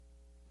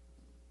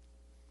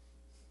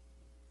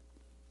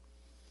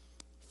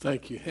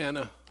Thank you,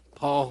 Hannah,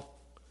 Paul,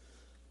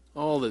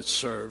 all that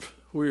serve.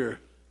 We're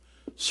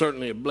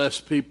certainly a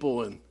blessed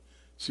people, and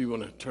so you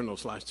want to turn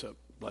those lights up,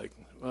 Blake.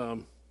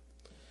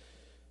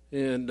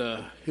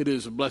 It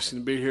is a blessing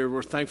to be here.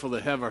 We're thankful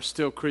to have our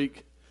Still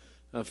Creek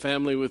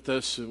family with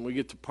us, and we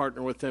get to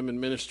partner with them in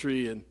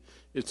ministry, and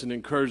it's an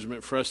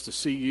encouragement for us to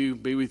see you,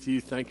 be with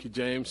you. Thank you,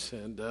 James,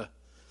 and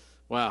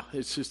wow,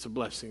 it's just a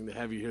blessing to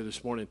have you here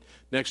this morning.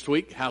 Next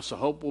week, House of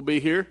Hope will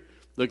be here.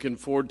 Looking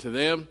forward to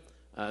them.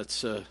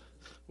 It's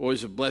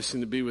always a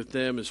blessing to be with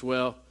them as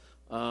well.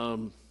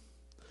 And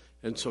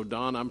so,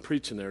 Don, I'm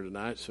preaching there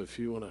tonight, so if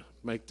you want to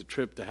make the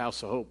trip to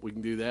House of Hope, we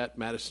can do that,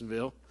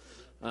 Madisonville.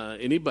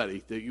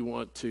 Anybody that you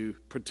want to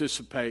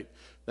participate,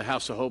 the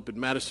House of Hope in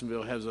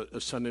Madisonville has a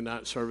Sunday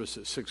night service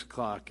at 6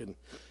 o'clock, and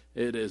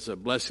it is a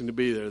blessing to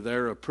be there.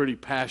 They're a pretty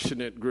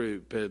passionate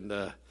group, and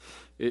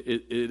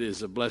it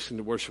is a blessing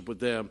to worship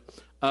with them.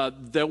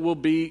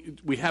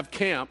 We have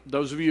camp.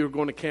 Those of you who are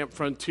going to Camp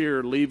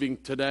Frontier leaving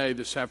today,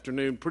 this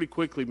afternoon, pretty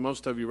quickly,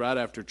 most of you right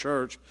after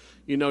church,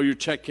 you know your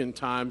check-in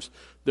times.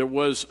 There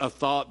was a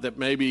thought that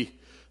maybe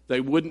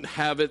they wouldn't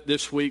have it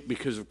this week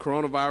because of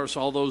coronavirus.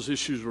 All those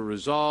issues were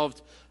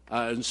resolved.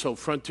 And so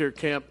Frontier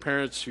Camp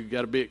parents, you've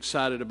got to be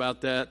excited about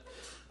that.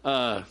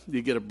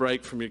 You get a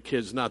break from your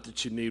kids, not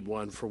that you need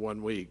one for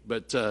 1 week.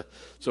 But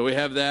so we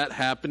have that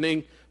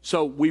happening.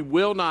 So we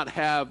will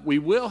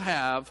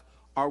have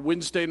our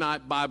Wednesday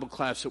night Bible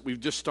class that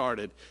we've just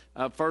started.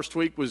 First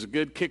week was a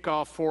good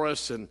kickoff for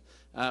us, and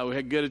we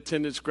had good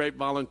attendance, great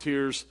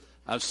volunteers,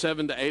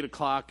 7 to 8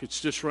 o'clock. It's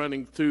just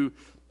running through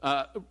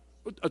a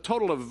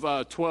total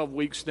of 12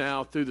 weeks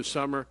now through the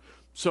summer.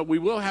 So we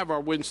will have our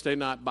Wednesday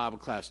night Bible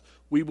class.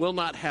 We will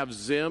not have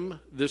Zim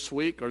this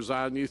week, or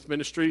Zion Youth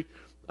Ministry,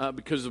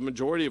 because the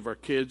majority of our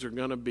kids are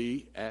going to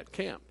be at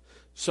camp.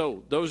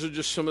 So those are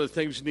just some of the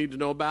things you need to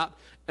know about.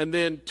 And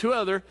then two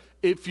other,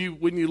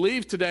 when you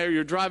leave today or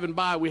you're driving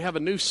by, we have a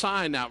new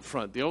sign out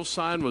front. The old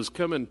sign was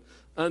coming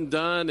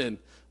undone, and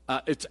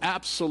it's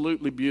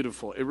absolutely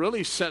beautiful. It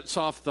really sets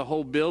off the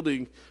whole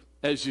building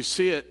as you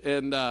see it.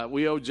 And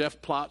we owe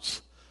Jeff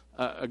Plotz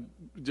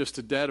just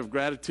a debt of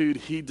gratitude.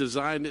 He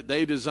designed it.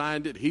 They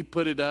designed it. He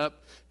put it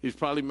up. He's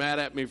probably mad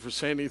at me for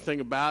saying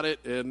anything about it.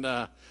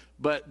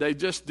 But they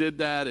just did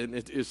that, and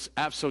it's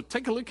absolutely,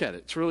 take a look at it.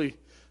 It's really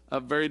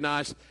very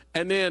nice.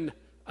 And then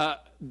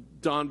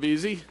Don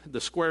Veazey,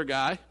 the square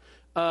guy,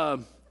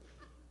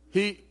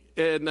 he's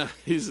a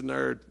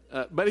nerd,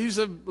 but he's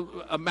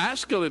a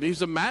masculine.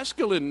 He's a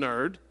masculine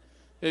nerd,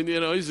 and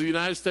he's a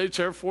United States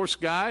Air Force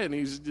guy, and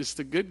he's just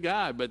a good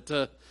guy. But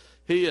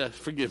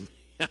forgive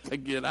me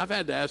again. I've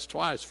had to ask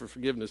twice for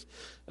forgiveness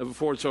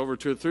before it's over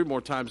 2 or 3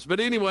 more times. But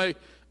anyway,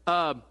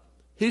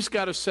 he's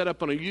got us set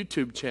up on a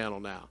YouTube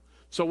channel now,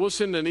 so we'll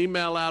send an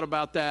email out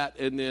about that,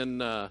 and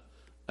then.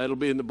 It'll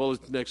be in the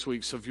bulletin next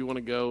week, so if you want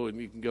to go, and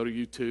you can go to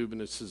YouTube,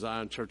 and it's the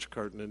Zion Church of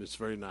Curtin, and it's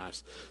very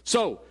nice.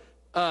 So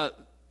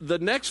the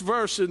next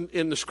verse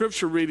in the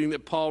scripture reading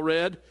that Paul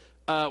read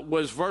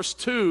was verse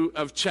 2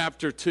 of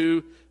chapter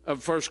 2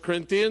 of 1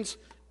 Corinthians,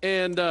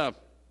 and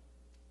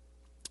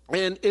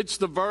it's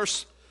the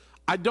verse.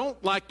 I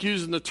don't like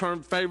using the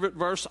term favorite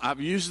verse.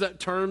 I've used that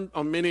term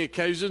on many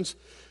occasions,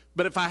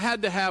 but if I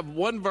had to have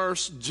one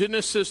verse,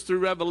 Genesis through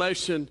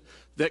Revelation,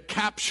 that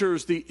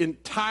captures the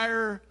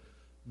entire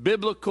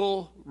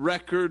biblical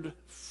record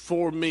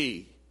for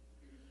me,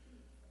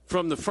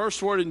 from the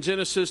first word in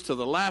Genesis to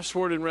the last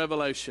word in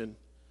Revelation,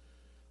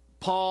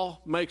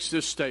 Paul makes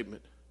this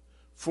statement: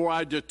 "For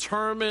I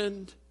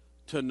determined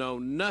to know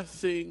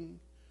nothing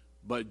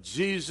but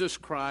Jesus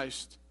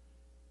Christ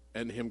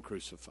and Him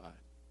crucified."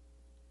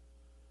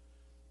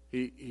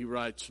 He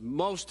writes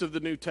most of the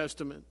New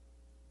Testament.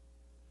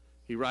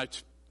 He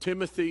writes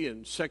Timothy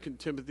in 2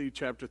 Timothy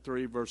chapter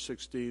 3, verse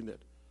 16, that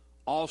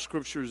all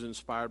Scripture is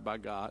inspired by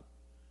God.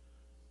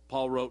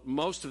 Paul wrote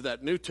most of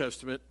that New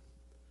Testament,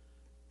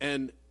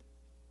 and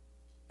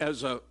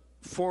as a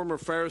former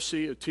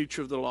Pharisee, a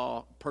teacher of the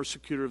law,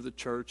 persecutor of the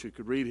church, you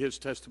could read his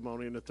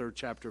testimony in the 3rd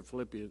chapter of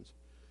Philippians.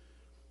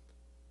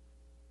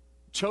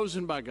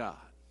 Chosen by God.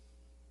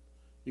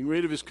 You can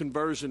read of his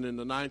conversion in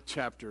the 9th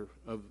chapter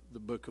of the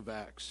book of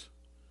Acts.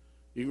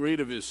 You can read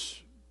of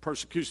his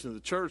persecution of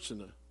the church in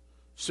the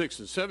 6th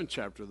and 7th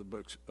chapter of the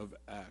book of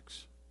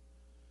Acts.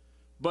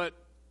 But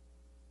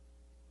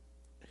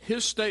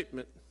his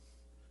statement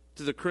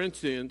to the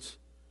Corinthians,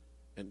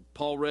 and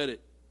Paul read it,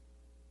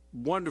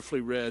 wonderfully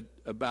read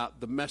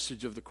about the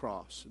message of the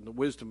cross and the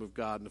wisdom of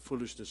God and the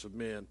foolishness of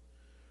men.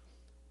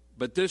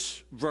 But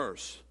this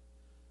verse,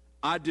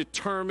 "I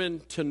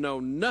determined to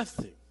know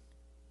nothing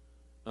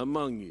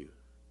among you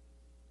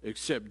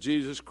except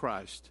Jesus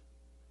Christ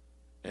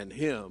and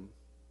Him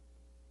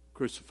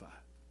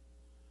crucified."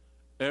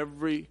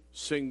 Every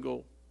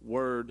single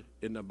word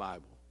in the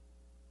Bible,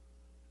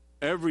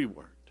 every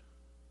word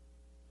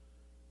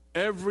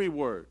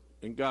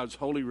in God's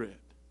holy writ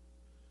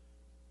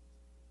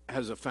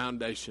has a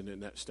foundation in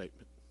that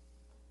statement.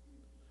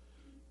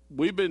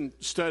 We've been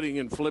studying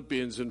in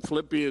Philippians,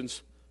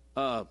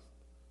 the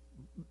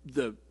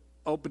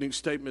opening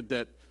statement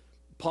that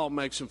Paul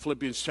makes in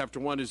Philippians chapter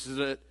 1 is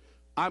that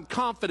I'm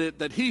confident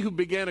that he who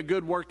began a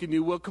good work in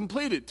you will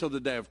complete it till the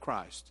day of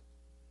Christ.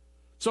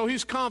 So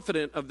he's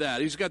confident of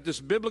that. He's got this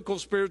biblical,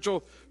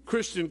 spiritual,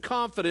 Christian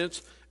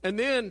confidence. And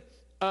then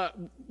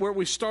where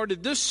we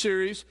started this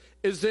series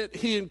is that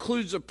he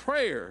includes a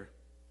prayer.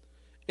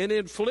 And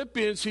in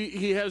Philippians,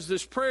 he has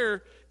this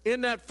prayer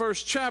in that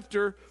first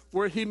chapter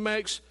where he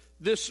makes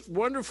this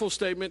wonderful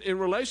statement in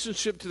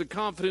relationship to the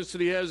confidence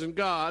that he has in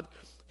God.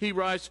 He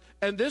writes,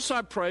 and this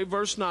I pray,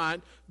 verse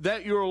 9,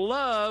 that your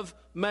love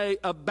may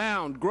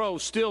abound, grow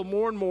still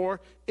more and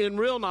more in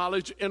real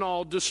knowledge and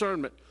all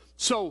discernment.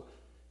 So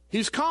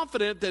he's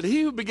confident that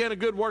he who began a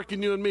good work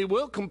in you and me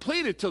will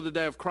complete it till the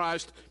day of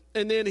Christ.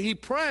 And then he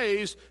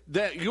prays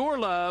that your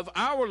love,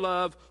 our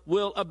love,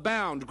 will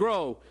abound,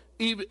 grow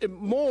even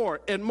more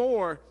and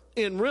more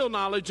in real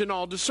knowledge and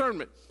all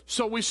discernment.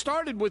 So we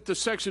started with the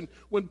section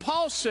when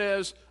Paul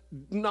says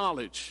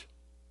knowledge.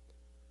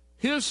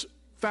 His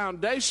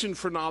foundation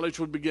for knowledge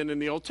would begin in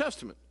the Old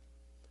Testament.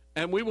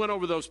 And we went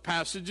over those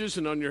passages,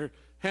 and on your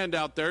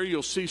handout there,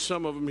 you'll see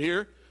some of them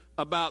here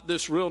about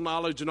this real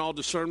knowledge and all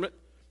discernment,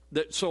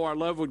 that so our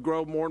love would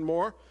grow more and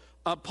more.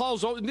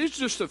 And these are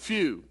just a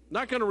few.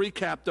 Not going to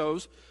recap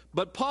those,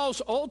 but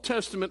Paul's Old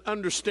Testament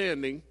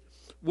understanding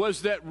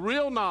was that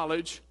real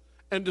knowledge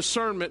and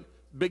discernment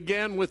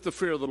began with the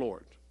fear of the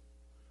Lord.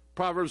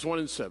 Proverbs 1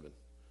 and 7.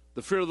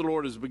 The fear of the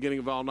Lord is the beginning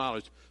of all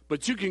knowledge.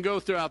 But you can go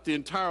throughout the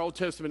entire Old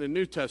Testament and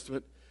New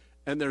Testament,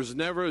 and there's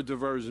never a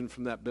diversion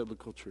from that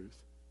biblical truth.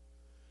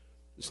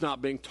 It's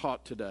not being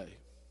taught today.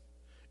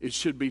 It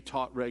should be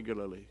taught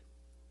regularly.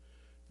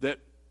 That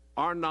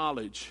our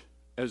knowledge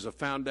as a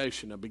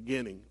foundation, a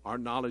beginning, our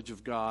knowledge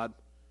of God,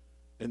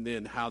 and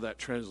then how that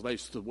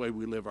translates to the way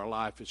we live our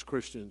life as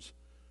Christians,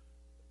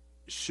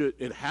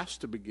 it has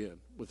to begin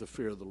with the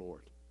fear of the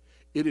Lord.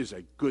 It is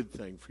a good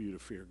thing for you to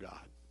fear God.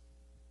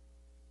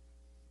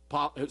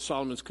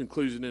 Solomon's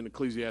conclusion in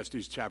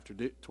Ecclesiastes chapter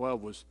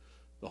 12 was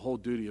the whole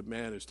duty of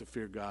man is to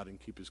fear God and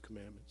keep his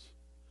commandments.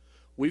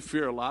 We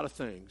fear a lot of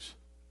things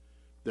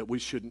that we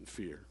shouldn't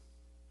fear.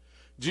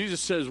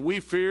 Jesus says we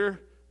fear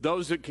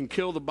those that can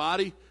kill the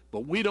body,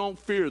 but we don't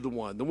fear the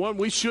one. The one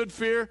we should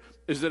fear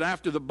is that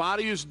after the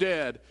body is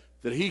dead,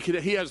 that he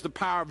has the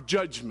power of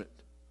judgment.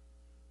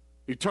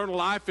 Eternal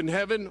life in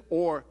heaven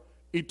or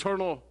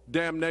eternal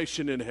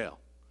damnation in hell.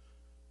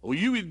 Well,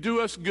 you would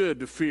do us good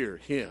to fear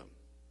him.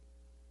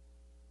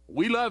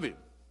 We love him,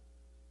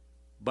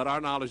 but our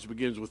knowledge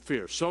begins with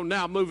fear. So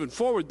now moving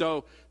forward,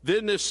 though,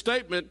 then this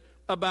statement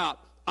about,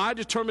 I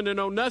determine to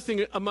know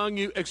nothing among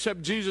you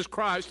except Jesus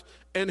Christ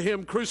and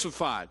him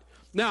crucified.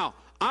 Now,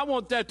 I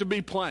want that to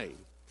be plain.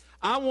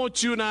 I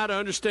want you and I to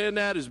understand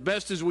that as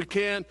best as we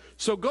can.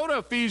 So go to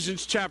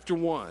Ephesians chapter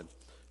 1.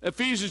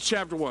 Ephesians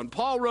chapter 1.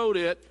 Paul wrote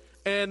it,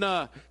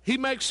 and he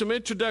makes some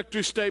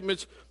introductory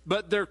statements,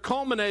 but they're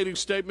culminating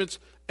statements,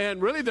 and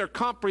really they're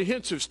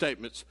comprehensive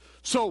statements.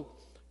 So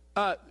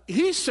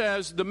he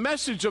says the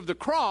message of the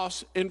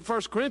cross in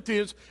 1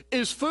 Corinthians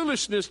is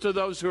foolishness to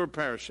those who are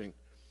perishing.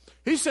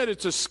 He said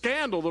it's a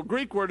scandal. The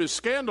Greek word is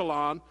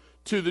scandalon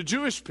to the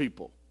Jewish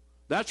people.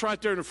 That's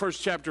right there in the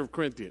first chapter of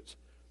Corinthians.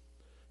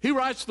 He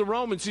writes to the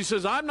Romans, he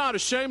says, I'm not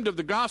ashamed of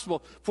the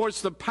gospel, for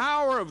it's the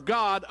power of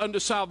God unto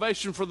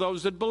salvation for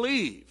those that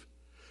believe.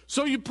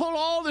 So you pull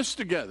all this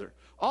together,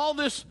 all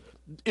this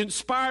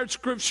inspired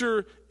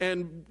scripture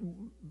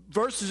and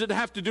verses that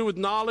have to do with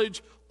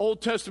knowledge,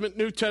 Old Testament,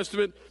 New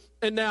Testament,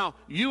 and now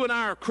you and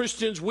I are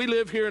Christians. We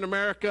live here in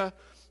America,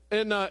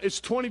 and it's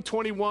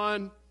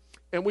 2021,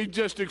 and we've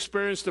just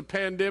experienced a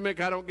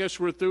pandemic. I don't guess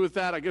we're through with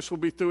that. I guess we'll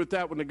be through with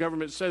that when the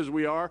government says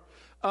we are.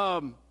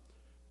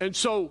 And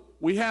so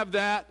we have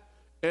that,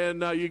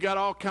 and you got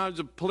all kinds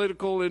of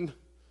political and,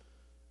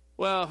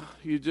 well,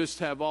 you just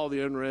have all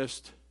the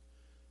unrest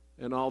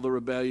and all the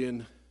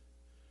rebellion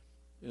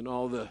and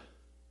all the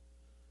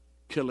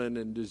killing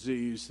and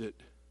disease that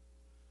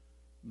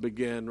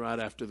began right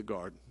after the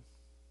garden.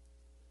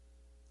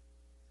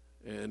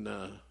 And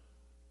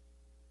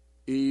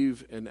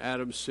Eve and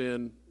Adam's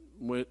sin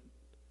went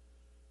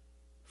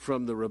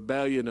from the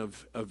rebellion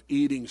of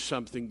eating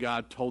something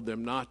God told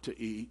them not to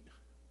eat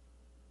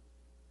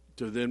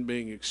to then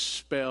being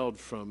expelled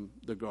from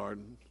the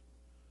garden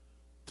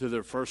to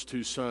their first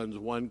two sons,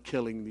 one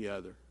killing the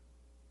other.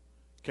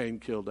 Cain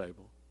killed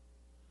Abel.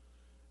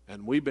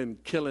 And we've been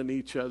killing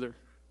each other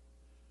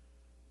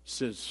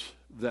since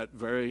that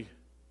very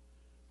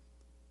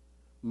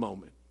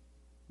moment.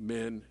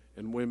 Men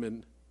and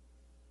women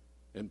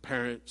and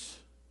parents.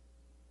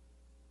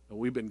 And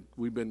we've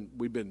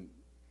been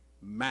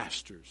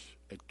masters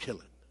at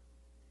killing.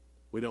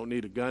 We don't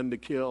need a gun to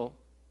kill.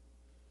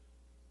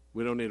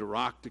 We don't need a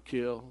rock to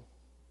kill.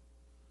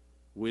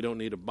 We don't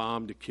need a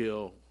bomb to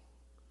kill.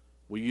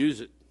 We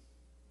use it,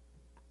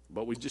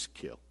 but we just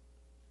kill.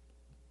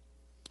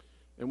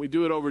 And we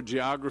do it over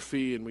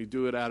geography, and we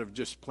do it out of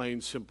just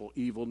plain simple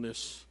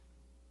evilness.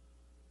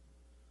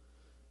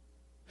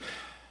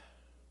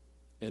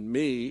 And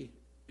me,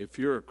 if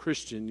you're a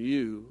Christian,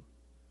 you,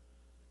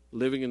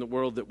 living in the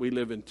world that we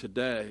live in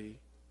today,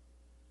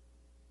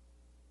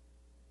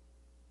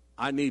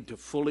 I need to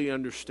fully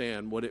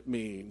understand what it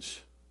means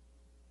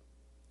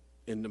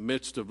in the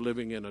midst of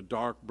living in a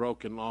dark,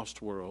 broken,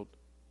 lost world.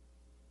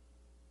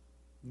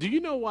 Do you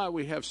know why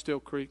we have Still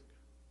Creek?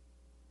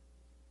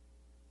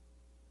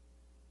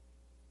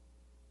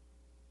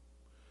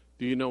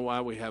 Do you know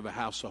why we have a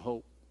House of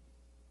Hope?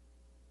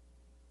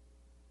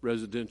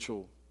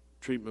 Residential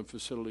treatment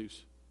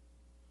facilities?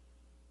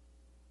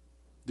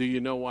 Do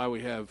you know why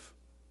we have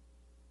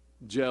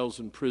jails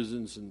and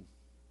prisons, and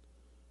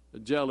a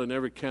jail in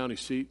every county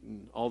seat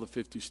in all the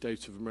 50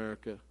 states of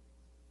America?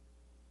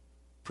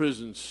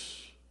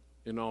 Prisons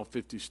in all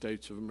 50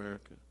 states of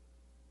America.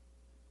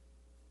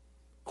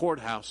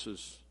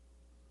 Courthouses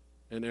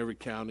in every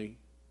county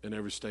in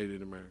every state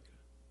in America.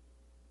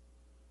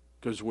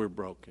 Because we're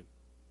broken.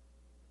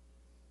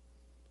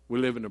 We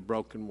live in a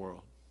broken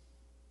world.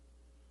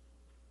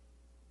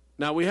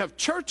 Now we have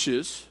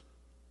churches,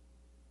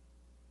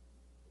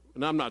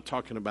 and I'm not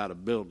talking about a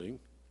building.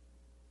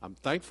 I'm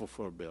thankful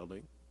for a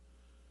building.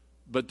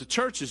 But the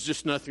church is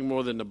just nothing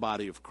more than the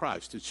body of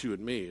Christ. It's you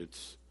and me.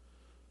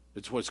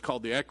 It's what's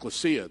called the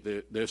ecclesia,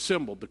 the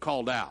assembled, the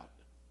called out.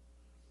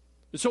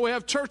 And so we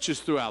have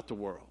churches throughout the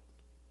world.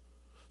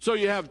 So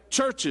you have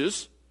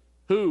churches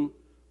who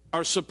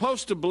are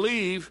supposed to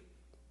believe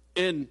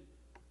in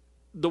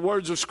the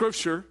words of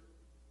Scripture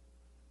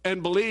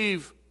and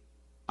believe,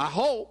 I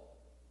hope,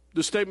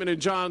 the statement in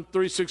John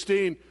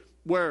 3:16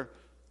 where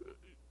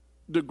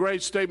the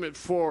great statement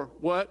for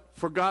what?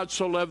 For God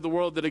so loved the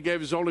world that he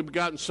gave his only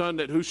begotten Son,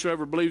 that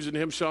whosoever believes in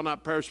him shall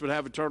not perish but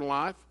have eternal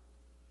life.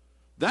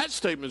 That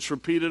statement's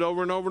repeated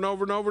over and over and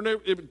over and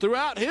over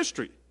throughout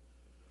history.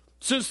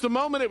 Since the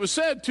moment it was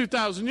said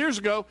 2,000 years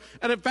ago.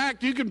 And in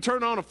fact, you can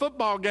turn on a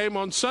football game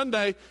on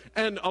Sunday,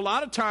 and a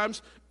lot of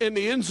times in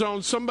the end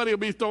zone, somebody will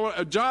be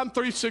throwing John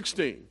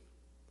 3:16,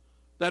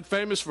 that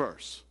famous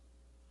verse.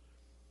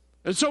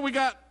 And so we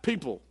got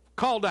people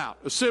called out,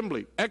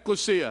 assembly,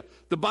 ecclesia,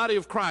 the body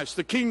of Christ,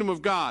 the kingdom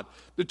of God,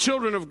 the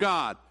children of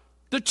God,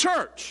 the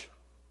church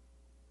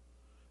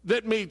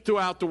that meet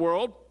throughout the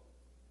world.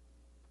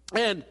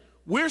 And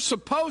we're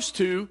supposed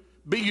to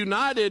be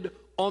united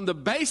on the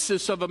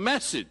basis of a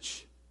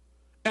message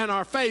and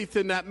our faith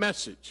in that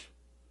message.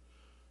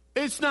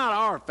 It's not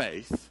our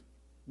faith.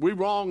 We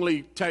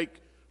wrongly take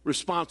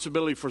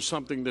responsibility for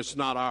something that's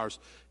not ours.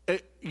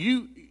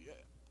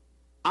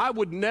 I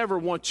would never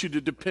want you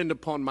to depend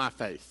upon my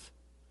faith.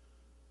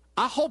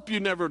 I hope you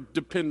never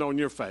depend on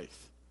your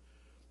faith.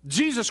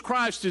 Jesus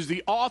Christ is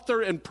the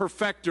author and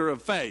perfecter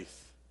of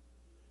faith.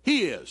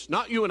 He is,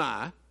 not you and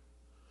I.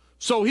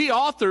 So he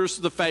authors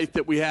the faith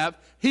that we have.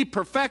 He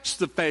perfects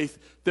the faith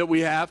that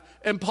we have.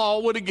 And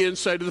Paul would again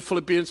say to the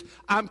Philippians,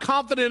 I'm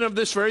confident of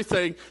this very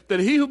thing, that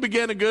he who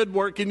began a good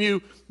work in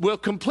you will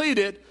complete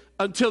it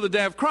until the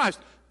day of Christ.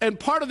 And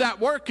part of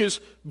that work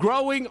is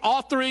growing,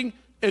 authoring,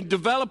 and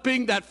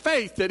developing that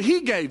faith that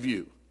he gave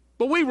you.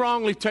 But we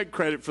wrongly take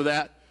credit for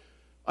that.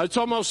 It's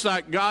almost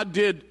like God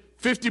did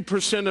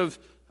 50%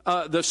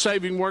 of the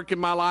saving work in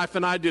my life,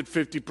 and I did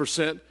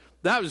 50%.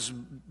 That was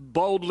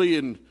boldly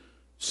and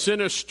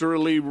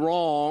sinisterly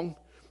wrong.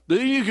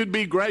 Then you could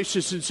be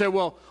gracious and say,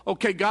 well,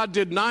 okay, God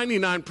did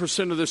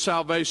 99% of the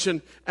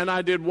salvation and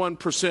I did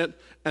 1%,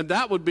 and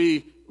that would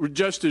be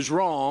just as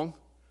wrong.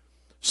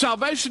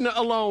 Salvation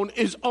alone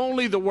is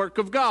only the work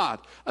of God.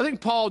 I think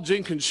Paul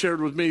Jenkins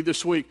shared with me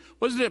this week,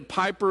 wasn't it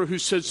Piper who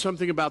said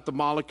something about the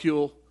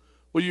molecule?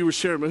 Well, you were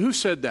sharing, but who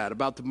said that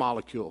about the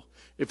molecule?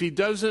 If he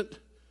doesn't,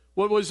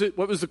 what was it?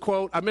 What was the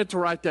quote? I meant to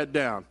write that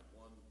down.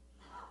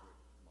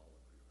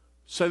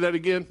 Say that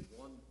again.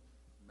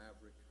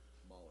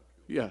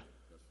 Yeah.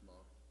 That's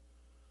not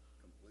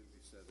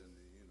completely set in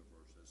the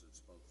universe as it's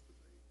supposed to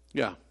be.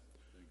 Yeah.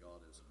 Then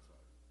God is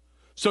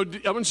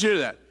inside. So I want you to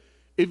hear that.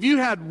 If you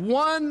had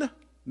one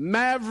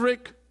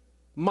maverick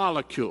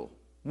molecule,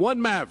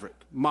 one maverick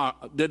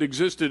that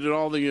existed in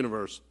all the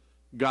universe,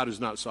 God is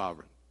not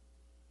sovereign.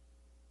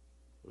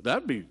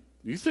 That'd be,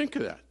 you think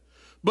of that.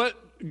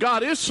 But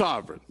God is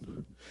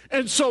sovereign.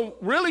 And so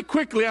really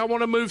quickly, I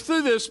want to move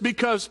through this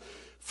because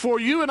for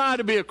you and I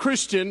to be a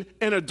Christian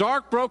in a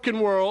dark, broken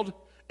world,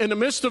 in the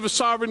midst of a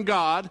sovereign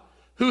God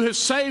who has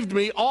saved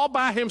me all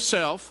by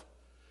himself,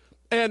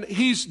 and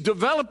he's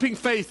developing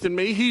faith in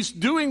me, he's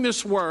doing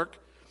this work,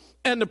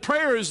 and the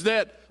prayer is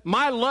that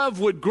my love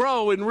would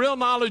grow in real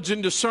knowledge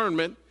and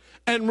discernment,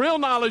 and real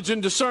knowledge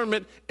and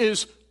discernment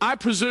is, I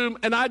presume,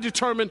 and I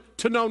determine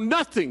to know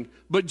nothing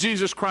but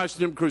Jesus Christ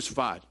and him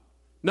crucified.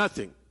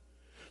 Nothing.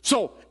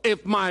 So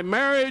if my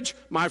marriage,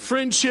 my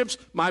friendships,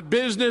 my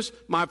business,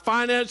 my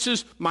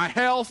finances, my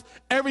health,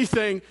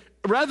 everything,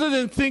 rather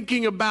than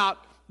thinking about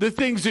the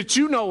things that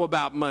you know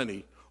about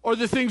money, or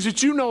the things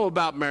that you know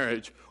about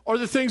marriage, or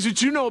the things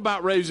that you know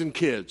about raising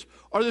kids,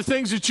 or the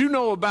things that you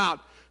know about,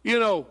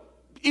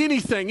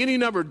 anything, any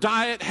number,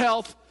 diet,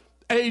 health,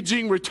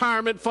 aging,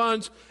 retirement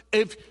funds.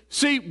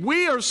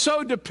 We are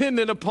so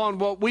dependent upon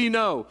what we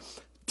know.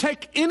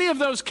 Take any of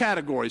those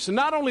categories, and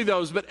not only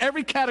those, but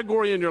every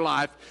category in your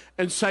life,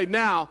 and say,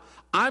 now,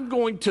 I'm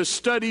going to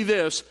study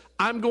this,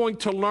 I'm going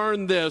to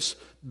learn this,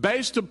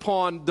 based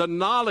upon the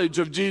knowledge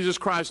of Jesus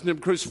Christ and Him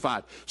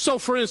crucified. So,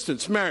 for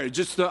instance, marriage,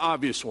 it's the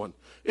obvious one.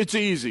 It's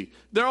easy.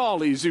 They're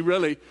all easy,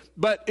 really.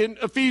 But in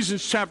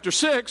Ephesians chapter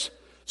 6,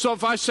 so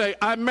if I say,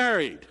 I'm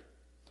married,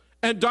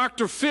 and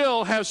Dr.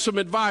 Phil has some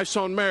advice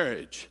on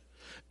marriage,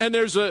 and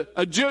there's a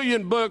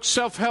jillion books,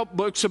 self-help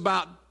books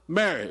about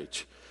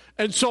marriage,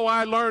 and so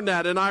I learn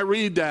that, and I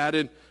read that,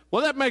 and,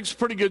 well, that makes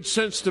pretty good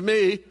sense to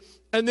me.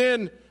 And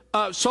then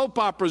soap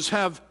operas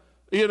have,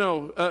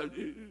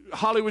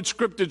 Hollywood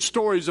scripted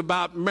stories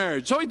about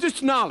marriage. So it's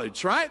just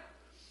knowledge, right?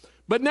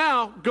 But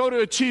now, go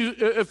to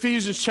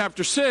Ephesians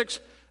chapter 6,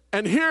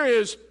 and here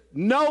is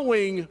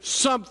knowing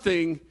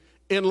something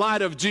in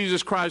light of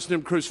Jesus Christ and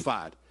Him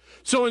crucified.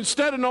 So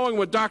instead of knowing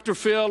what Dr.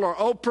 Phil or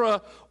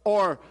Oprah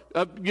or,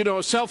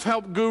 a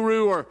self-help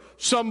guru or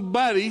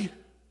somebody,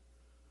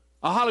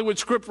 a Hollywood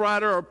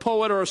scriptwriter or a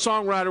poet or a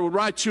songwriter would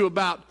write you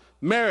about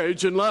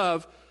marriage and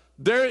love,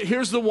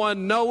 here's the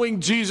one,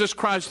 knowing Jesus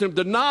Christ and Him,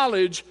 the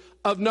knowledge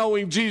of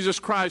knowing Jesus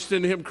Christ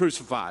and Him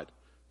crucified.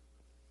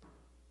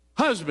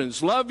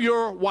 Husbands, love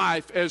your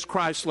wife as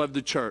Christ loved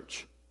the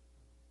church.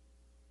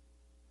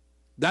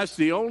 That's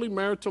the only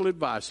marital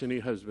advice any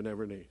husband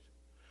ever needs.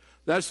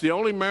 That's the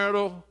only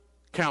marital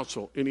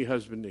counsel any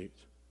husband needs.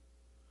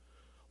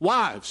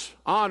 Wives,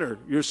 honor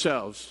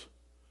yourselves.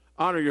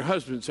 Honor your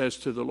husbands as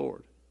to the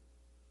Lord.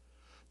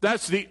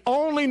 That's the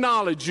only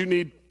knowledge you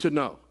need to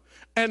know.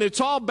 And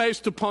it's all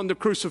based upon the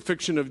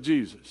crucifixion of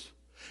Jesus.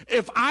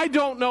 If I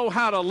don't know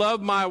how to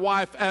love my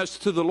wife as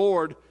to the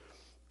Lord,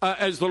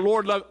 as the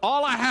Lord loved,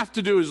 all I have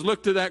to do is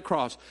look to that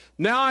cross.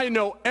 Now I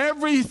know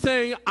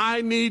everything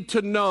I need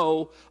to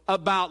know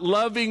about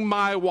loving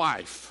my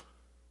wife.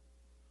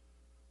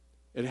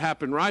 It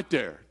happened right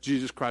there,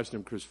 Jesus Christ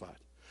and Him crucified.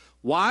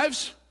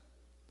 Wives,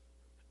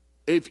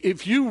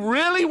 if you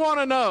really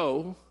want to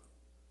know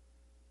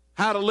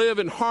how to live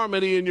in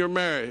harmony in your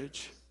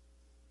marriage,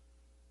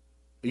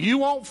 you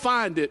won't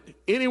find it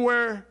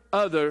anywhere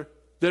other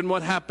than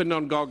what happened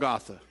on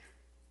Golgotha.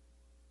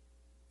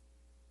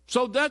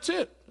 So that's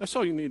it. That's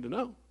all you need to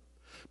know.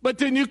 But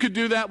then you could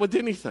do that with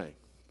anything.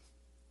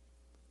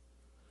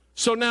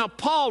 So now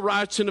Paul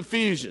writes in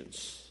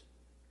Ephesians.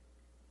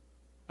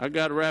 I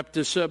got to wrap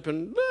this up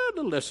in a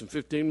little less than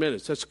 15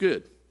 minutes. That's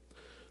good.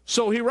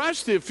 So he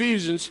writes to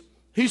Ephesians.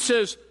 He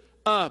says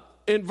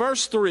in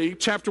verse 3,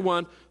 chapter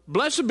 1,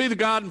 blessed be the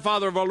God and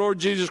Father of our Lord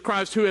Jesus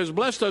Christ, who has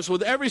blessed us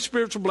with every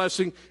spiritual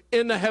blessing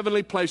in the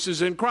heavenly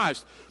places in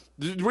Christ.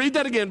 Read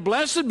that again.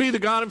 Blessed be the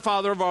God and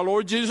Father of our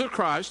Lord Jesus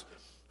Christ,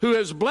 who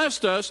has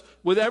blessed us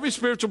with every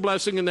spiritual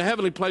blessing in the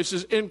heavenly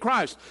places in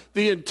Christ.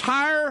 The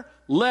entire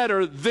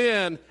letter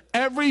then,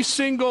 every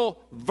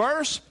single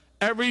verse,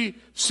 every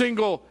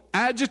single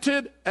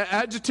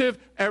adjective,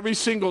 every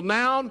single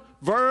noun,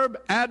 verb,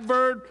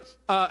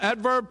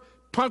 adverb,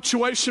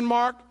 punctuation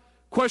mark,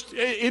 question,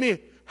 any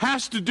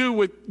has to do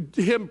with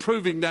him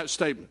proving that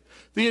statement.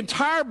 The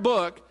entire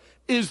book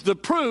is the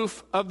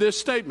proof of this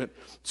statement.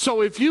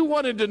 So if you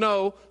wanted to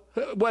know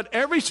what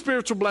every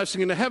spiritual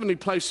blessing in the heavenly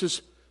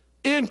places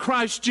in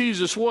Christ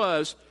Jesus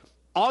was,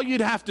 all you'd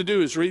have to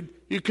do is read.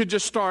 You could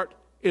just start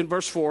in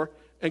verse 4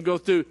 and go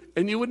through,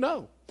 and you would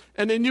know.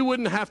 And then you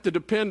wouldn't have to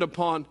depend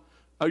upon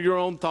your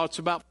own thoughts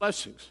about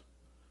blessings.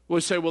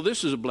 We say, well,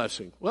 this is a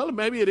blessing. Well,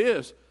 maybe it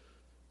is.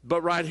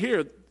 But right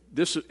here,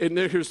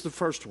 here's the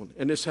first one.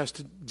 And this has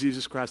to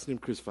Jesus Christ and Him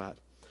crucified.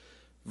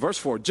 Verse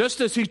 4,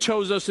 just as He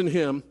chose us in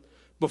Him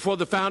before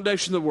the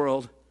foundation of the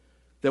world,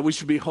 that we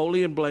should be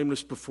holy and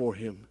blameless before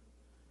Him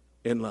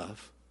in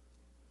love.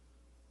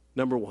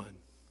 Number one,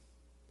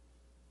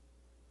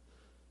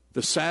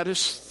 the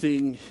saddest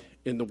thing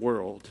in the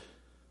world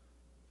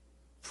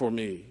for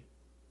me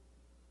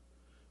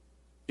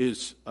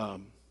is a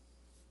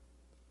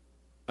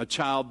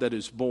child that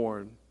is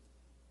born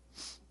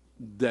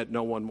that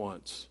no one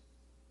wants.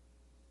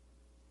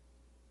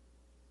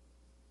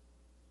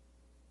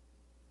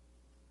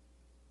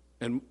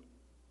 And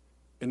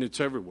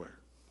it's everywhere.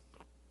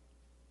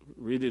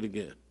 Read it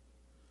again.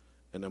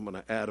 And I'm going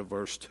to add a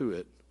verse to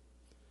it.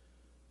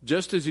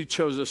 Just as He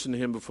chose us in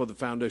Him before the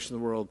foundation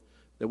of the world,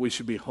 that we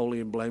should be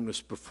holy and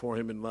blameless before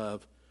Him in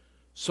love,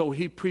 so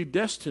He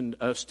predestined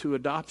us to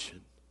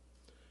adoption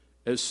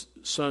as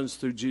sons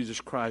through Jesus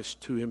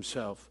Christ to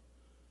Himself,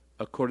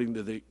 according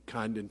to the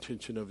kind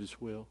intention of His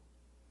will.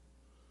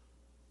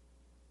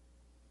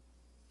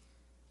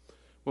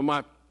 When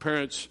my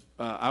parents,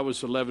 I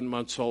was 11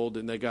 months old,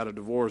 and they got a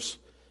divorce,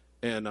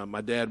 and my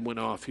dad went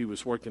off. He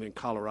was working in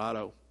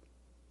Colorado,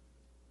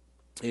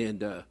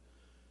 and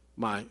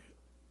my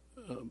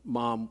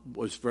mom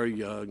was very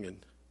young,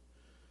 and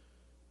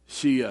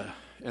she,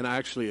 and I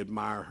actually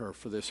admire her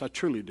for this. I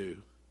truly do.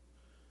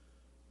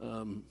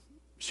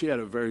 She had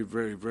a very,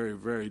 very, very,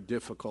 very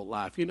difficult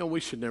life. You know, we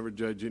should never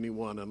judge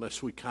anyone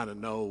unless we kind of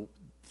know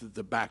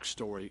the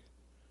backstory.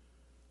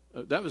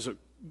 That was a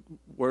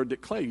word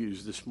that Clay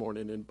used this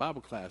morning in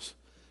Bible class.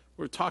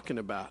 We're talking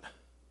about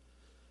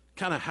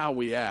kind of how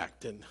we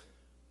act, and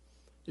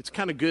it's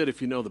kind of good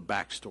if you know the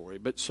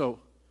backstory. But so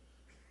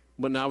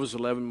when I was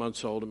 11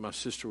 months old and my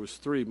sister was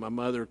 3, my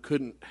mother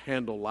couldn't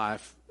handle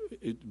life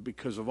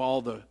because of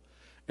all the,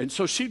 and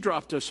so she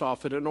dropped us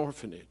off at an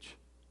orphanage.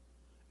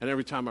 And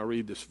every time I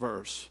read this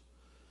verse,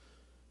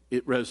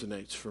 it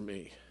resonates for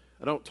me.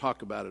 I don't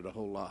talk about it a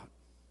whole lot.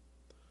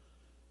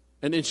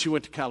 And then she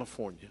went to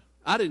California.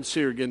 I didn't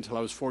see her again until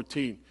I was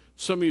 14.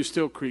 Some of you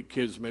Still Creek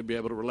kids may be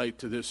able to relate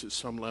to this at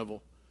some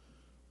level.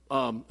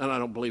 And I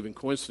don't believe in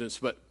coincidence,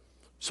 but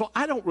so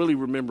I don't really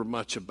remember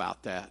much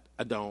about that.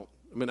 I don't.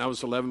 I mean, I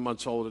was 11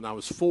 months old and I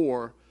was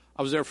 4.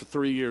 I was there for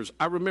 3 years.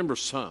 I remember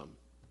some.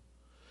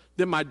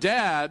 Then my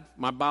dad,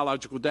 my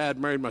biological dad,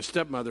 married my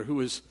stepmother, who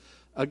was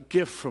a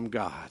gift from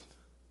God.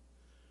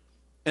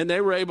 And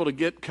they were able to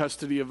get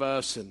custody of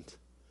us. And,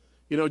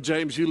 you know,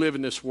 James, you live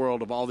in this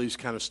world of all these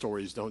kind of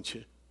stories, don't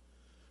you?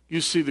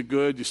 You see the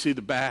good, you see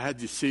the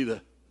bad, you see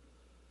the...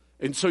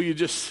 And so you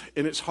just...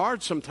 And it's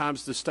hard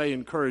sometimes to stay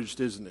encouraged,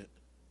 isn't it?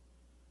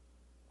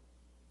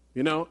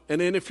 You know?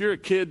 And then if you're a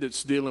kid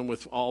that's dealing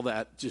with all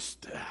that,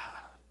 just...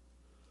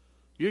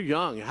 you're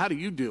young. How do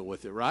you deal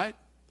with it, right?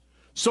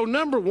 So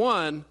number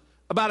one,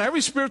 about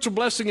every spiritual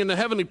blessing in the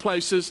heavenly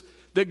places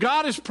that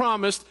God has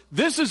promised,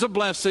 this is a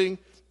blessing,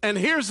 and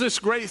here's this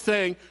great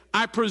thing.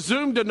 I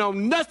presume to know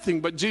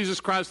nothing but Jesus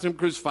Christ and Him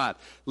crucified.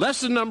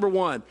 Lesson number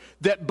one,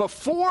 that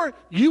before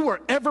you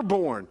were ever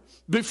born,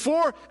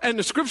 before, and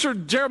the scripture,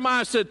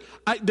 Jeremiah said,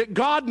 that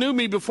God knew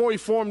me before He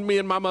formed me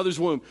in my mother's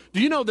womb. Do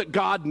you know that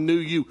God knew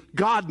you?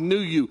 God knew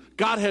you.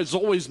 God has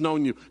always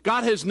known you.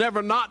 God has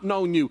never not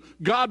known you.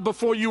 God,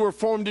 before you were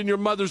formed in your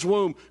mother's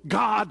womb,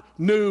 God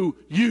knew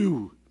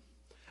you.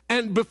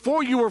 And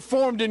before you were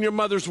formed in your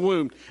mother's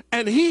womb.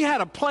 And He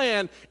had a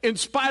plan in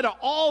spite of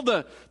all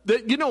the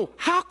you know,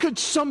 how could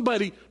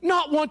somebody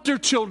not want their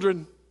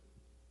children?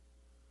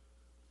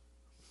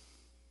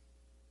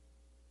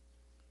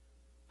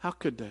 How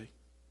could they?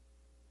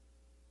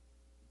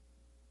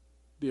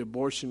 The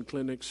abortion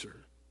clinics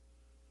are,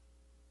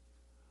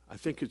 I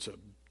think it's $1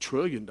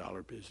 trillion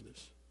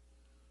business.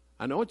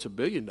 I know it's $1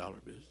 billion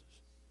business.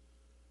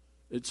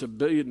 It's $1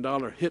 billion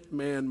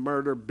hitman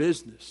murder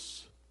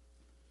business.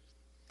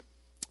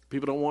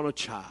 People don't want a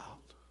child.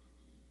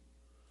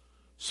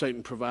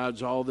 Satan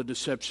provides all the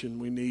deception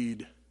we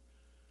need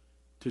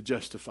to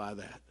justify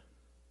that.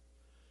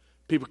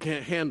 People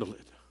can't handle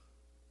it.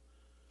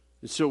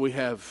 And so we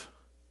have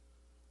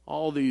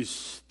all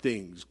these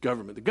things.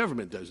 Government. The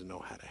government doesn't know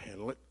how to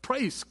handle it.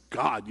 Praise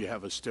God you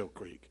have a Still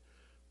Creek.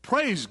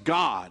 Praise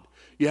God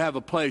you have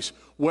a place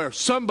where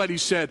somebody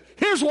said,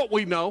 here's what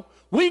we know.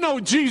 We know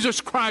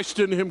Jesus Christ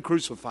and Him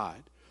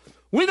crucified.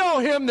 We know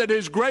Him that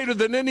is greater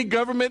than any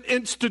government,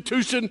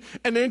 institution,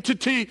 and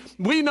entity.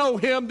 We know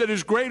Him that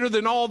is greater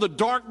than all the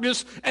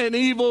darkness and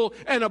evil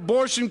and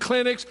abortion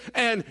clinics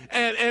and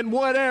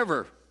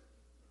whatever.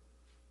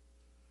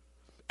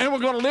 And we're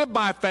going to live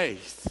by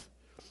faith.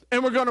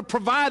 And we're going to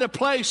provide a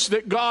place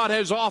that God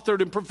has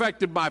authored and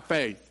perfected by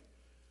faith.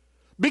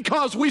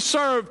 Because we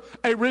serve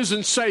a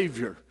risen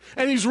Savior.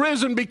 And He's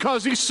risen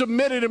because He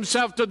submitted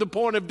Himself to the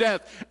point of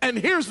death. And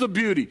here's the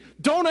beauty.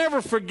 Don't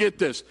ever forget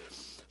this.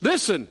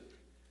 Listen.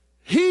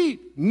 He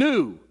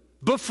knew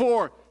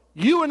before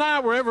you and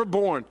I were ever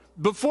born,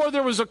 before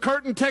there was a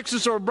Curtin,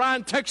 Texas, or a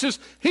Bryan, Texas,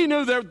 He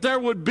knew that there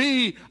would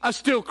be a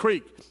Still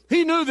Creek.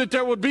 He knew that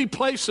there would be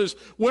places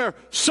where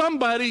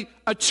somebody,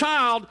 a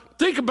child,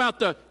 think about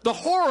the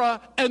horror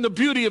and the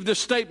beauty of this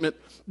statement,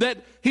 that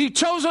He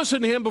chose us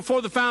in Him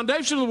before the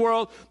foundation of the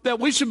world, that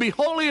we should be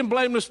holy and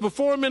blameless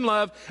before Him in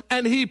love,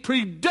 and He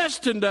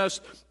predestined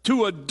us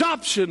to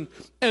adoption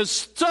as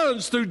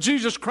sons through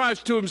Jesus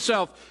Christ to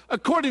Himself,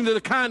 according to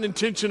the kind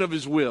intention of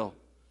His will.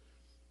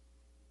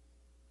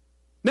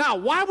 Now,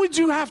 why would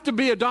you have to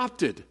be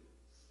adopted?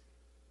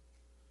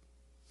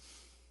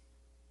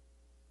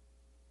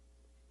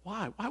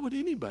 Why? Why would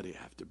anybody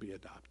have to be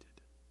adopted?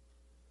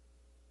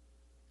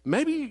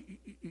 Maybe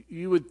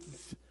you would...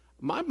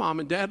 My mom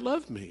and dad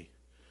loved me.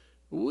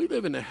 We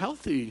live in a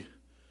healthy,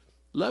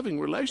 loving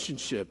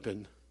relationship,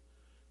 and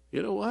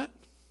you know what?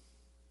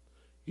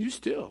 You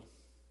still,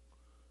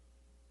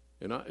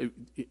 you know,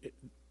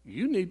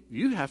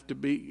 you have to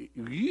be,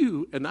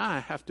 you and I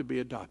have to be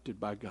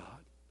adopted by God.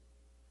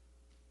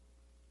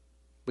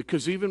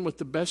 Because even with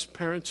the best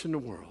parents in the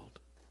world,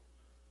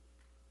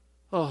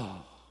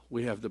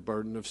 we have the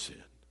burden of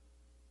sin.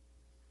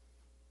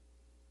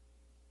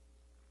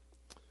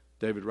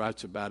 David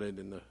writes about it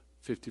in the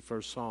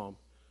 51st Psalm.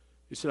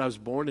 He said, I was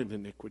born in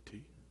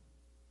iniquity.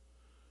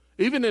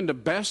 Even in the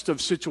best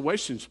of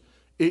situations,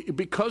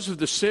 because of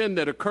the sin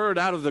that occurred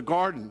out of the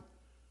garden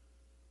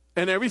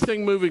and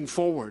everything moving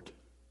forward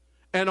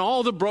and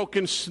all the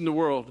brokenness in the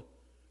world,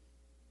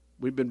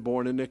 we've been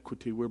born in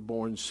iniquity. We're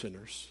born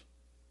sinners.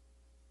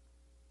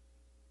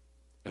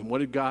 And what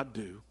did God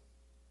do?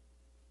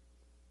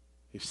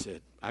 He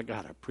said, I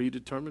got a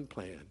predetermined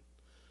plan.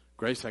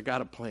 Grace, I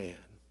got a plan.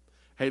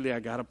 Haley, I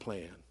got a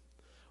plan.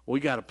 We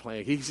got a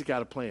plan. He's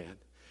got a plan.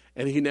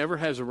 And He never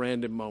has a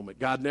random moment.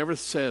 God never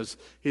says,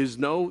 there's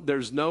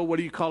no, what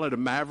do you call it, a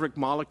maverick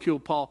molecule,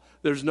 Paul?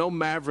 There's no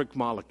maverick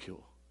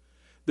molecule.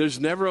 There's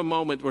never a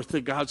moment where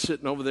God's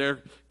sitting over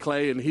there,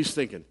 Clay, and He's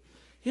thinking,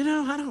 you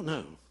know, I don't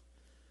know.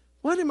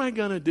 What am I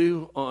going to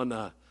do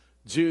on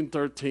June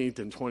 13th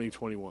in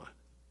 2021.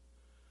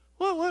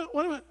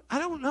 What I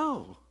don't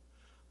know.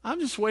 I'm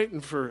just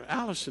waiting for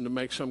Allison to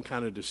make some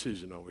kind of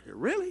decision over here.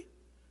 Really?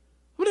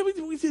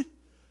 We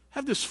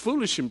have this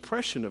foolish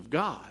impression of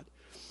God.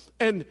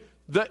 And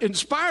the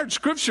inspired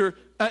scripture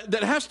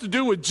that has to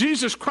do with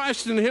Jesus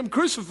Christ and him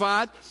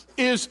crucified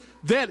is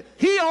that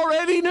he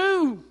already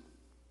knew.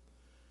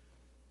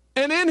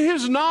 And in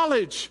his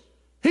knowledge,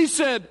 he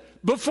said,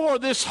 before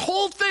this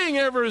whole thing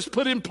ever is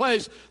put in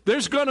place,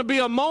 there's going to be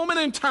a moment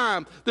in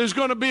time. There's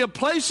going to be a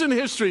place in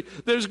history.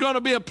 There's going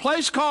to be a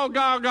place called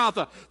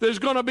Golgotha. There's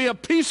going to be a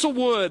piece of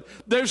wood.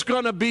 There's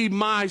going to be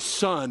my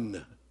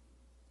son.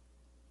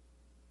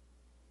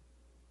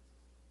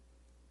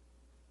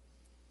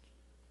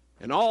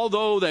 And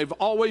although they've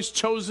always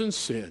chosen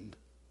sin,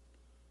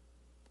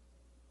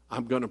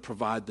 I'm going to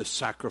provide the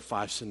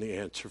sacrifice and the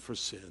answer for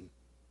sin.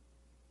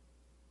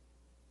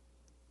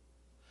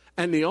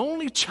 And the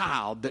only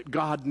child that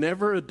God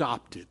never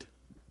adopted,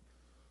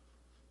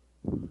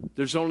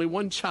 there's only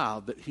one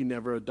child that he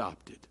never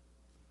adopted,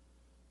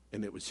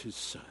 and it was his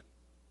son.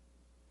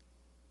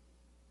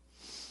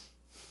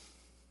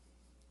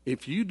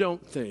 If you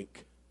don't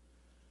think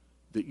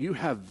that you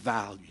have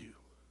value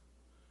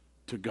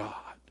to God,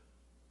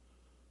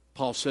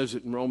 Paul says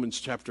it in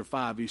Romans chapter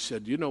 5. He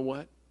said, you know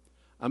what?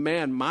 A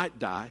man might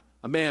die.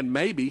 A man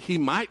maybe, he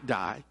might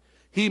die.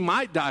 He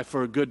might die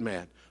for a good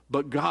man.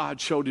 But God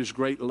showed his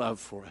great love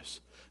for us.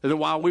 And then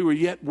while we were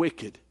yet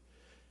wicked,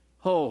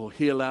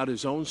 he allowed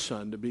his own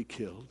son to be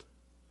killed.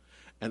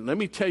 And let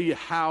me tell you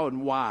how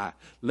and why.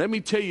 Let me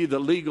tell you the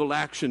legal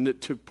action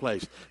that took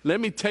place. Let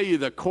me tell you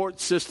the court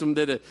system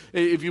that,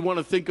 if you want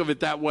to think of it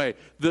that way,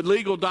 the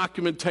legal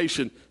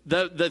documentation,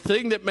 the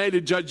thing that made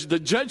a judge, the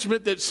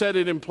judgment that set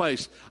it in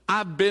place.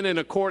 I've been in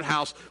a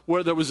courthouse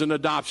where there was an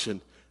adoption.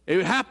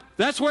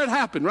 That's where it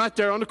happened, right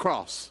there on the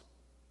cross.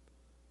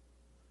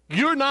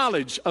 Your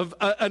knowledge of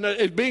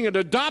being an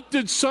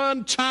adopted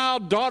son,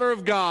 child, daughter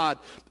of God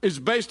is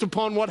based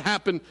upon what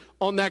happened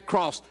on that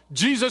cross.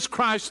 Jesus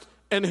Christ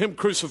and him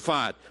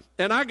crucified.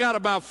 And I got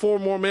about 4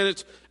 more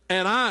minutes,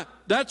 and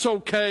that's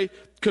okay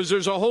because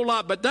there's a whole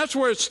lot, but that's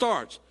where it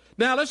starts.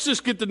 Now let's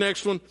just get the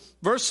next one.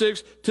 Verse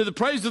 6, to the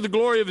praise of the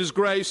glory of his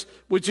grace,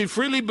 which he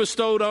freely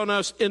bestowed on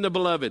us in the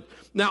beloved.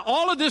 Now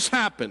all of this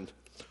happened.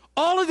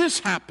 All of this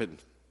happened.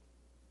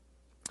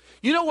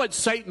 You know what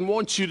Satan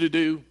wants you to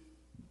do?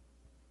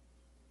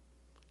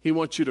 He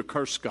wants you to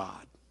curse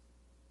God.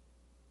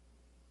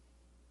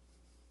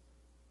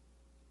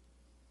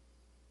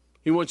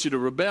 He wants you to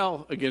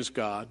rebel against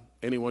God,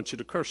 and he wants you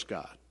to curse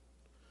God.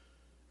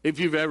 If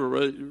you've ever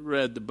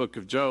read the book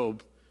of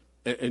Job,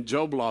 and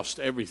Job lost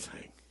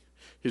everything.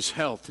 His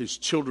health, his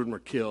children were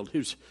killed.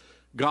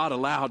 God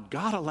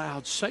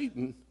allowed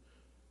Satan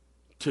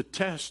to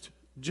test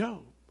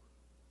Job.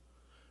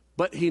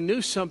 But he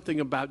knew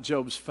something about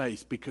Job's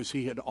faith because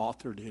he had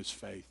authored his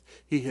faith.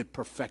 He had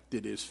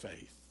perfected his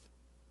faith.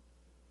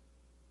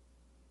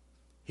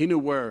 He knew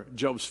where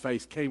Job's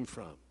faith came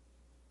from.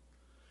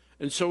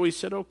 And so he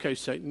said, okay,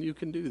 Satan, you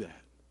can do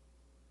that.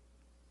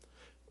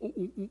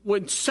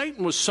 When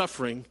Satan was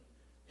suffering,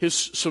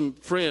 some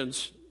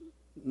friends,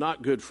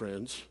 not good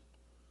friends,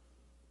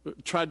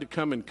 tried to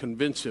come and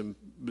convince him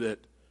that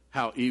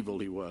how evil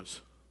he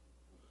was.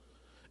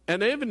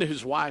 And even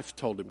his wife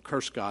told him,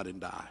 curse God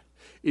and die.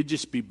 It'd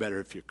just be better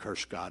if you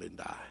curse God and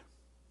die.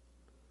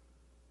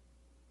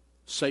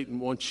 Satan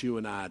wants you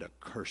and I to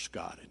curse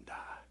God and die.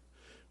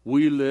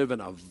 We live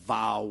in a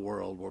vile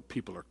world where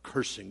people are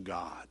cursing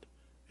God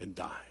and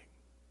dying.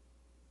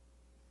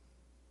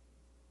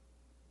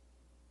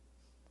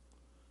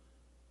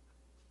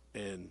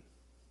 And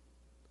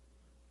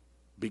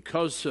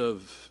because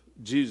of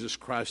Jesus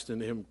Christ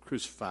and him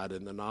crucified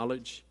and the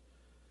knowledge,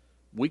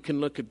 we can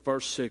look at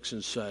verse 6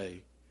 and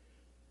say,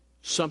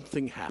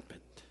 something happened.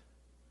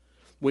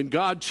 When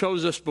God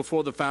chose us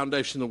before the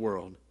foundation of the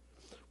world,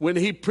 when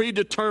he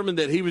predetermined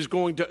that he was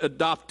going to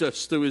adopt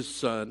us through his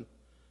son,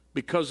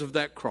 because of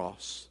that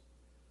cross,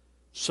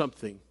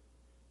 something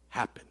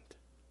happened.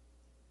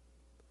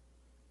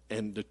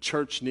 And the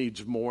church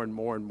needs more and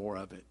more and more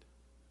of it.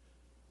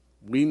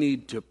 We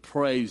need to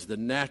praise. The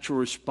natural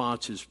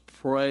response is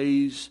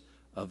praise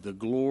of the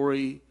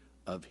glory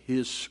of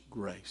his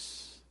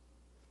grace.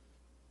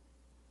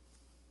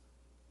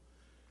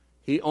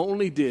 He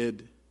only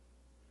did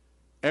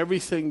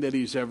everything that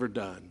he's ever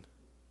done.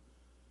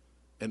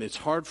 And it's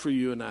hard for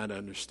you and I to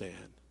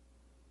understand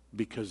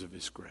because of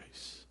his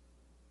grace.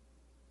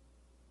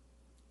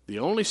 The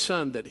only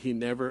son that he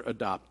never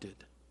adopted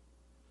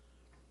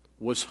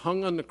was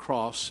hung on the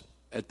cross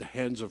at the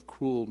hands of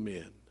cruel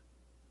men.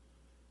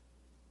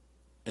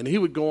 And he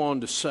would go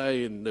on to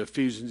say in the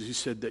Ephesians, he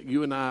said that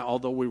you and I,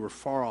 although we were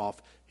far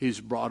off, he's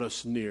brought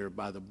us near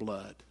by the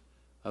blood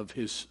of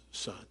his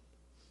son.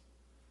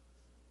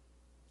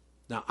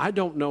 Now, I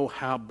don't know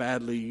how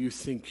badly you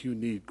think you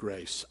need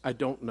grace. I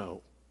don't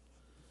know.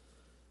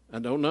 I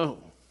don't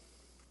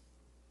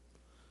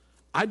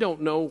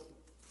know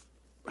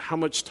how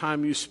much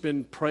time you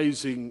spend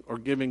praising or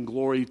giving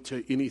glory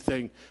to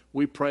anything.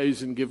 We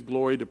praise and give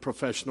glory to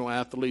professional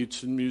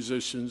athletes and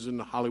musicians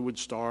and Hollywood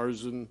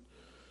stars.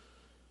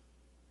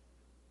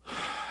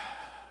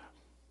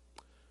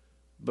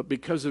 But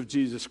because of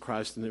Jesus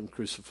Christ and Him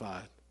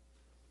crucified,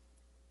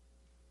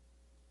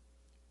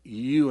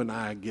 you and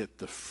I get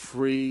the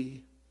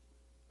free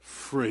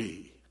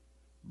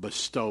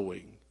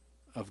bestowing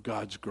of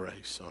God's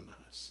grace on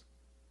us.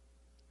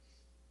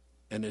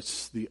 And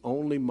it's the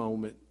only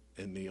moment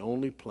and the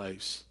only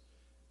place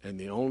and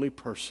the only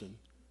person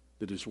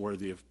that is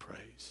worthy of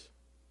praise.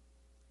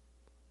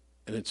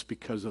 And it's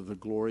because of the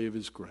glory of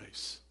His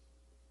grace.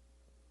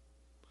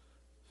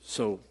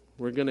 So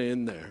we're going to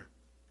end there.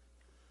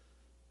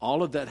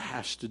 All of that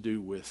has to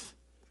do with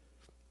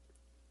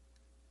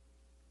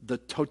the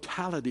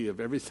totality of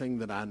everything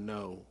that I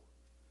know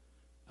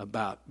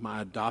about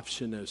my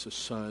adoption as a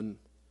son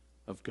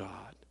of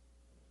God.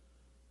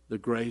 The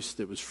grace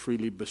that was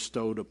freely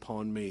bestowed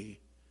upon me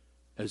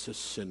as a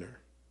sinner.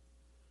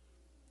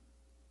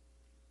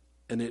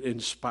 And it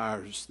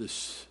inspires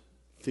this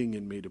thing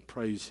in me to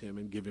praise Him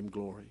and give Him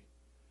glory,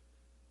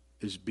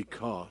 is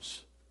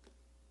because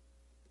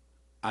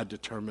I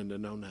determined to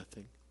know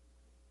nothing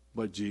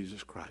but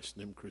Jesus Christ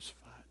and Him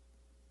crucified.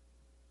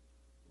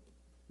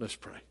 Let's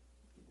pray.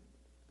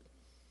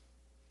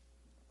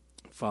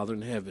 Father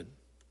in heaven,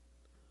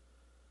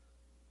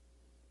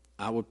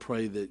 I would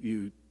pray that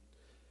you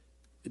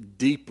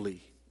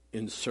deeply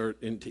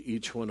insert into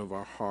each one of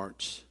our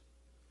hearts,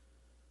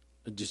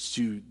 just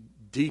you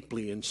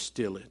deeply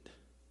instill it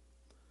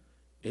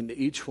into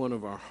each one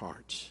of our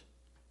hearts,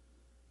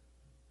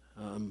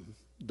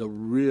 the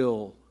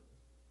real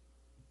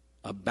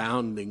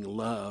abounding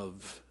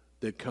love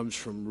that comes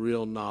from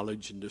real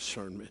knowledge and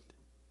discernment.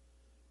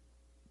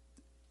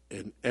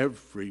 And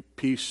every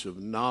piece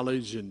of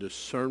knowledge and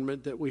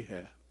discernment that we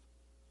have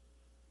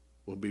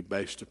will be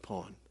based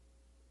upon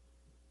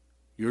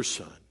your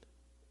Son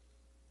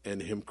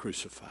and Him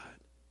crucified.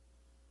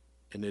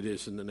 And it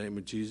is in the name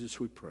of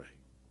Jesus we pray.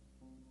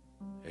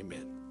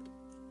 Amen.